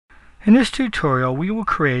In this tutorial, we will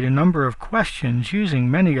create a number of questions using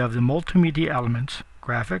many of the multimedia elements,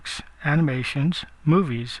 graphics, animations,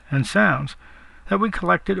 movies, and sounds that we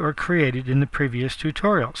collected or created in the previous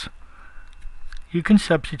tutorials. You can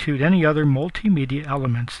substitute any other multimedia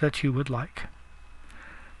elements that you would like.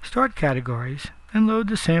 Start Categories and load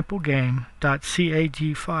the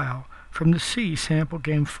samplegame.cag file from the C sample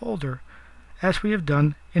game folder as we have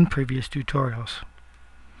done in previous tutorials.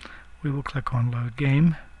 We will click on Load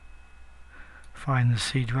Game, find the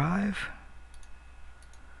C drive,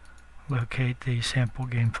 locate the sample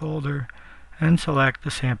game folder, and select the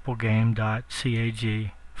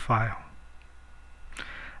samplegame.cag file.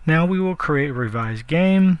 Now we will create a revised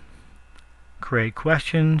game, create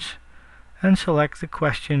questions, and select the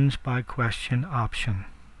questions by question option.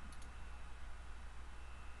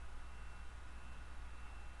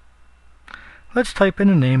 Let's type in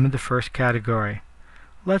the name of the first category.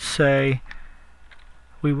 Let's say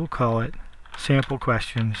we will call it Sample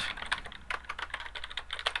Questions.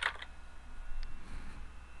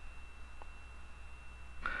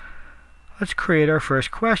 Let's create our first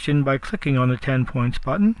question by clicking on the 10 points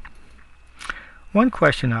button. One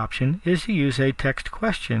question option is to use a text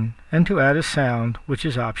question and to add a sound, which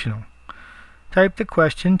is optional. Type the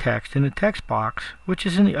question text in the text box, which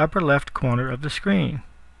is in the upper left corner of the screen.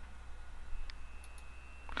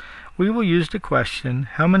 We will use the question,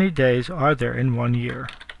 how many days are there in 1 year?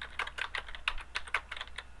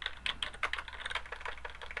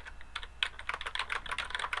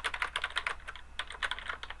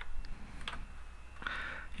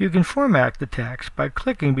 You can format the text by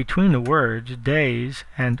clicking between the words days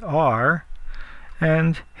and are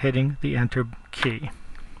and hitting the Enter key.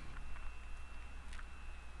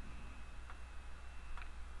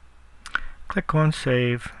 Click on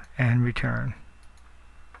Save and Return.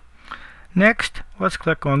 Next, let's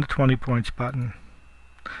click on the 20 points button.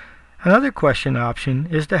 Another question option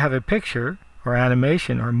is to have a picture or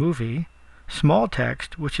animation or movie, small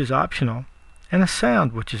text, which is optional, and a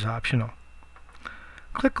sound, which is optional.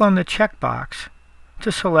 Click on the checkbox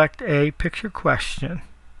to select a picture question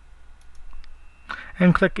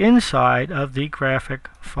and click inside of the graphic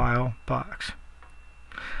file box.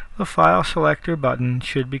 The file selector button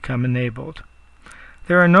should become enabled.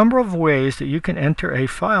 There are a number of ways that you can enter a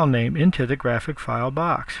file name into the graphic file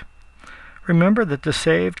box. Remember that the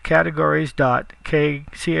saved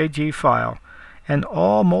categories.cag file and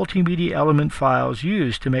all multimedia element files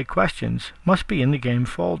used to make questions must be in the game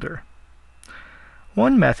folder.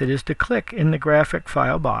 One method is to click in the graphic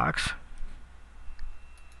file box,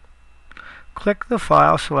 click the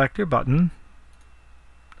file selector button,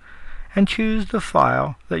 and choose the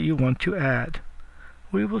file that you want to add.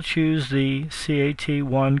 We will choose the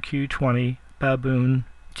CAT1Q20 Baboon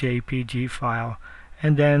JPG file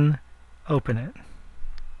and then open it.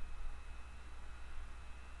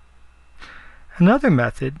 Another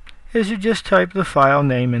method is to just type the file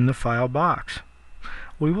name in the file box.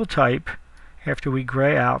 We will type, after we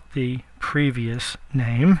gray out the previous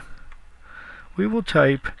name, we will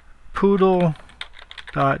type poodle.jpg,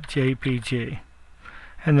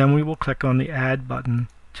 and then we will click on the Add button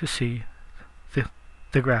to see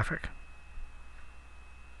the graphic.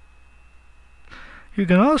 You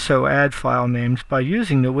can also add file names by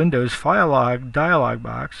using the Windows FileLog dialog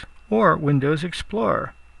box or Windows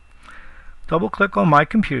Explorer. Double-click on My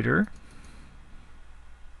Computer,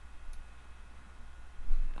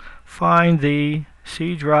 find the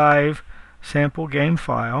C drive sample game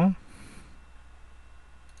file,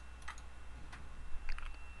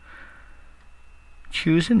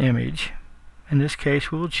 choose an image. In this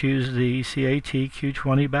case, we will choose the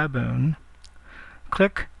CAT-Q20 Baboon.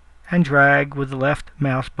 Click and drag with the left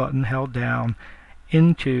mouse button held down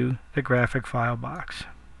into the graphic file box.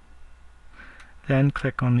 Then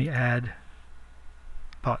click on the Add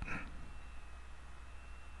button.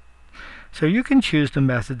 So you can choose the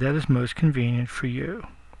method that is most convenient for you.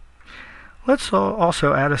 Let's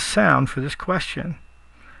also add a sound for this question.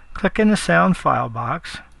 Click in the sound file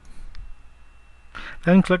box,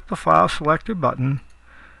 then click the file selector button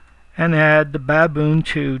and add the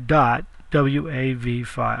baboon2.wav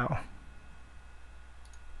file.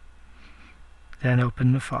 Then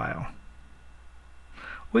open the file.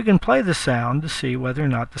 We can play the sound to see whether or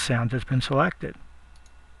not the sound has been selected.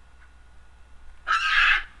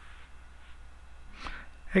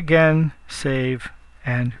 Again, save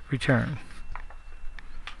and return.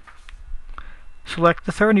 Select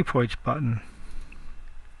the 30 points button.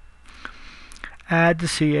 Add the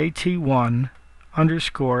CAT1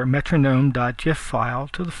 underscore metronome.gif file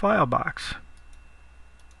to the file box.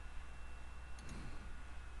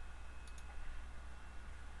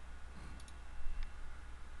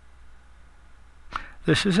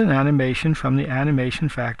 This is an animation from the Animation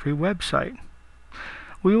Factory website.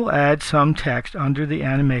 We will add some text under the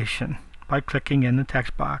animation by clicking in the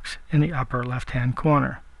text box in the upper left-hand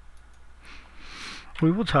corner.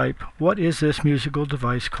 We will type, "What is this musical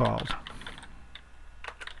device called?"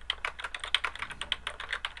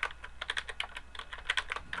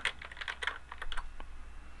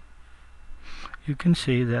 You can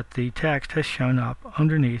see that the text has shown up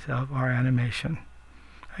underneath of our animation.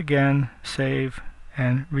 Again, save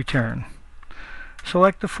and return.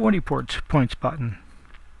 Select the 40 points button.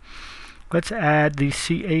 Let's add the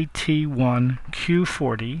CAT1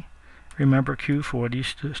 Q40. Remember,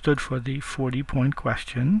 Q40 stood for the 40-point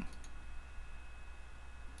question.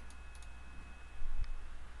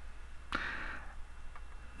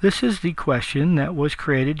 This is the question that was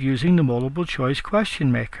created using the multiple choice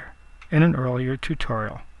question maker in an earlier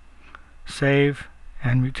tutorial. Save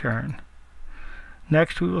and return.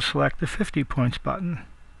 Next, we will select the 50 points button,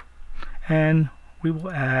 and we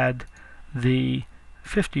will add the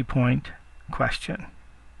 50-point question.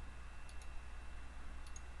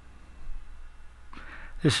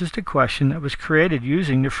 This is the question that was created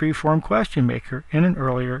using the Freeform Question Maker in an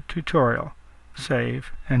earlier tutorial.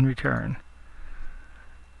 Save and return.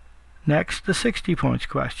 Next, the 60 points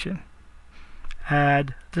question.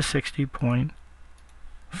 Add the 60-point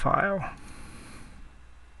file.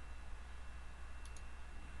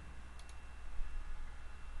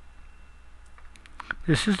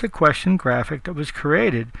 This is the question graphic that was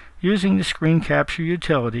created using the screen capture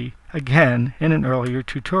utility, again in an earlier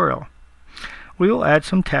tutorial. We will add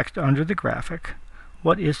some text under the graphic.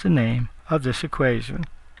 What is the name of this equation?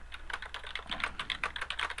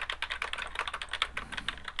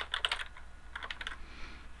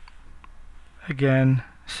 Again,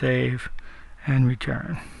 save and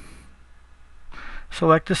return.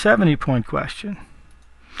 Select the 70-point question.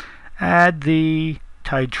 Add the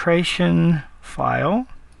titration file.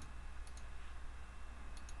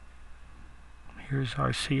 Here's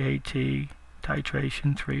our CAT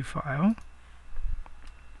titration 3 file.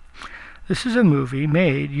 This is a movie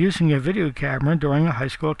made using a video camera during a high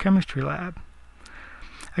school chemistry lab.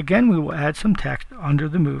 Again, we will add some text under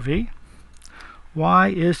the movie. Why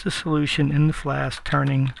is the solution in the flask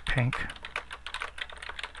turning pink?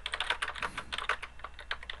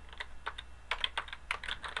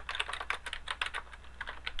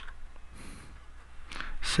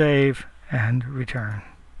 Save and return.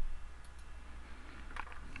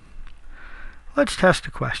 Let's test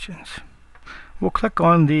the questions. We'll click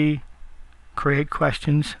on the Create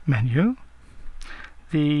Questions menu,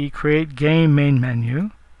 the Create Game main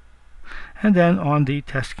menu, and then on the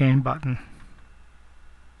Test Game button.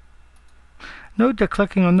 Note that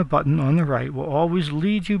clicking on the button on the right will always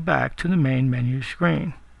lead you back to the main menu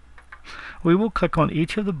screen. We will click on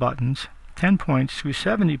each of the buttons, 10 points through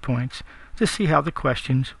 70 points, to see how the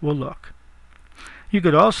questions will look. You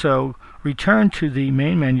could also return to the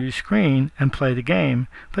main menu screen and play the game,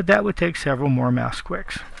 but that would take several more mouse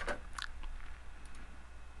clicks.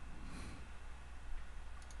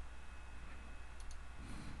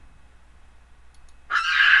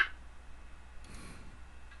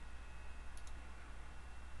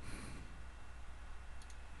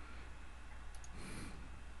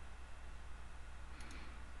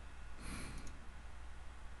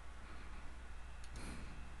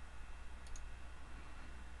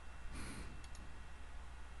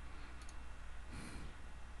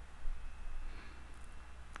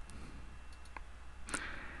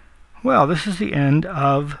 Well, this is the end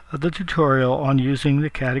of the tutorial on using the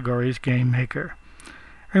Categories Game Maker.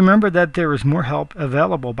 Remember that there is more help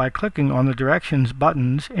available by clicking on the directions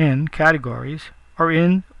buttons in Categories or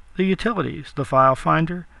in the utilities, the File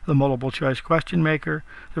Finder, the Multiple Choice Question Maker,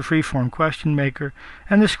 the Freeform Question Maker,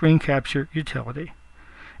 and the Screen Capture utility.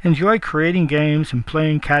 Enjoy creating games and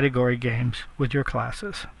playing category games with your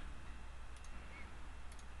classes.